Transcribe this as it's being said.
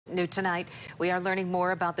New tonight, we are learning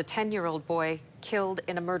more about the 10-year-old boy killed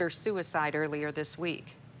in a murder-suicide earlier this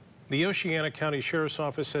week. The Oceana County Sheriff's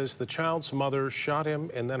Office says the child's mother shot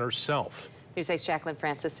him and then herself. News 8's Jacqueline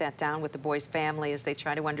Francis sat down with the boy's family as they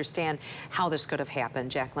try to understand how this could have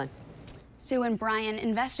happened. Jacqueline. Sue and Brian,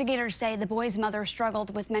 investigators say the boy's mother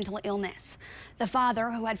struggled with mental illness. The father,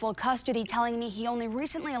 who had full custody, telling me he only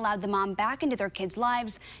recently allowed the mom back into their kids'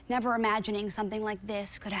 lives, never imagining something like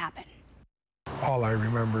this could happen. All I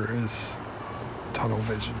remember is tunnel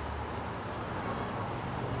vision.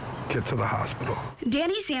 Get to the hospital.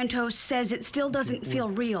 Danny Santos says it still doesn't feel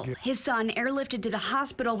real. His son airlifted to the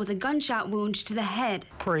hospital with a gunshot wound to the head.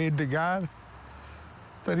 Prayed to God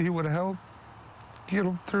that he would help get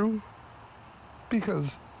him through,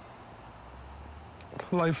 because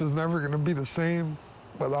life is never going to be the same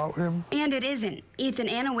without him. And it isn't. Ethan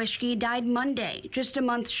Anawischke died Monday, just a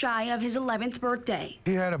month shy of his 11th birthday.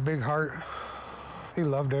 He had a big heart. He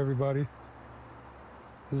loved everybody.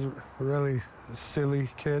 He's a really silly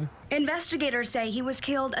kid. Investigators say he was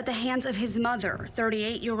killed at the hands of his mother,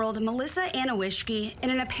 38-year-old Melissa Anawischke, in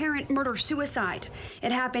an apparent murder-suicide.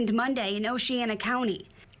 It happened Monday in Oceana County.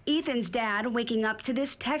 Ethan's dad waking up to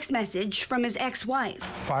this text message from his ex-wife.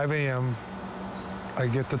 5 a.m., I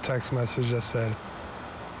get the text message that said,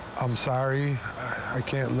 "I'm sorry, I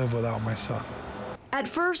can't live without my son." At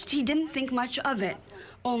first, he didn't think much of it,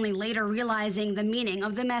 only later realizing the meaning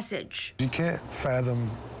of the message. You can't fathom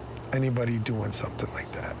anybody doing something like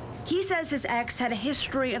that. He says his ex had a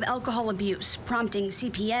history of alcohol abuse, prompting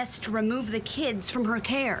CPS to remove the kids from her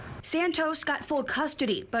care. Santos got full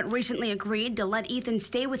custody, but recently agreed to let Ethan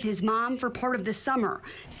stay with his mom for part of the summer,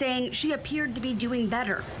 saying she appeared to be doing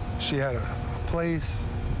better. She had a place,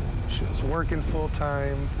 she was working full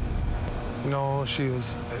time. No,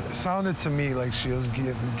 it sounded to me like she was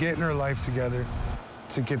getting her life together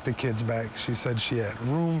to get the kids back. She said she had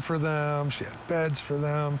room for them, she had beds for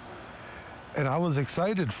them, and I was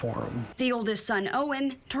excited for him. The oldest son,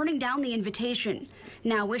 Owen, turning down the invitation,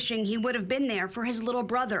 now wishing he would have been there for his little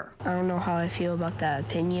brother. I don't know how I feel about that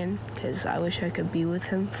opinion, because I wish I could be with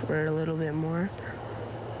him for a little bit more.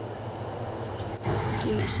 Do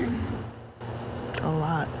you miss him? A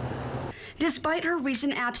lot. Despite her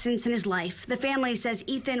recent absence in his life, the family says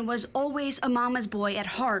Ethan was always a mama's boy at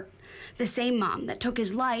heart, the same mom that took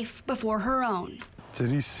his life before her own. Did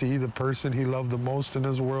he see the person he loved the most in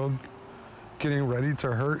his world getting ready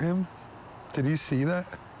to hurt him? Did he see that?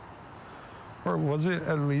 Or was it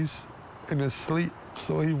at least in his sleep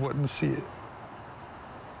so he wouldn't see it?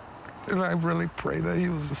 And I really pray that he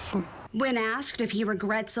was asleep. When asked if he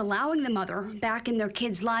regrets allowing the mother back in their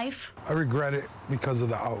kid's life, I regret it because of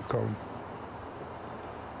the outcome.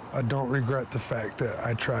 I don't regret the fact that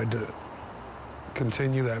I tried to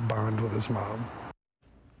continue that bond with his mom.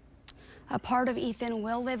 a part of Ethan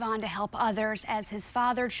will live on to help others, as his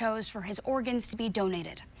father chose for his organs to be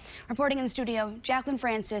donated. Reporting in the studio, Jacqueline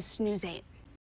Francis, News 8.